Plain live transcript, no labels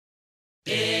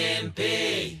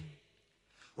Nansimpi,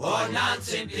 oh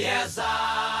Nansimpi eza,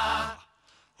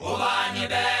 ubani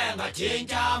benga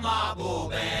tinja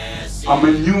mabubesi. I'm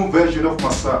a new version of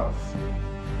myself.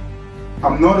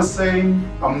 I'm not the same,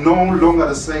 I'm no longer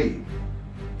the same.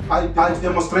 I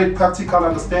demonstrate practical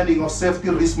understanding of safety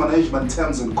risk management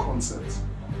terms and concepts.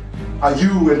 Are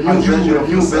you a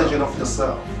new version of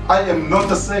yourself? I am not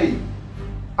the same.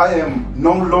 I am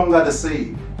no longer the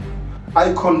same.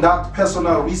 I conduct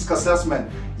personal risk assessment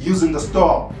using the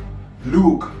stop,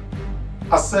 look,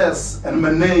 assess and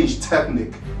manage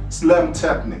technique, SLAM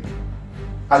technique.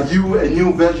 Are you a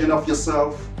new version of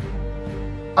yourself?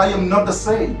 I am not the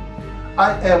same.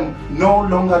 I am no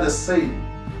longer the same.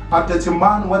 I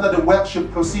determine whether the work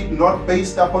should proceed not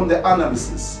based upon the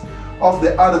analysis of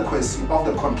the adequacy of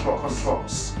the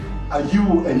controls. Are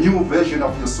you a new version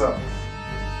of yourself?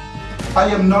 I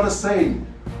am not the same.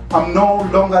 I'm no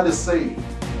longer the same.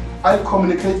 I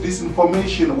communicate this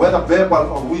information whether verbal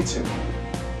or written.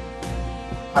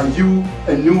 Are you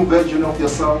a new version of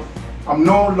yourself? I'm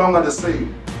no longer the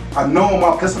same. I know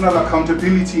my personal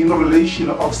accountability in relation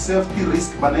of safety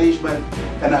risk management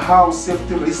and how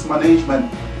safety risk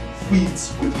management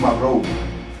fits with my role.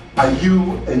 Are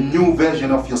you a new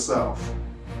version of yourself?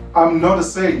 I'm not the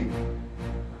same.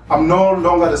 I'm no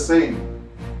longer the same.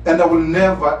 And I will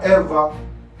never ever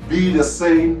be the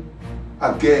same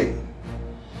again.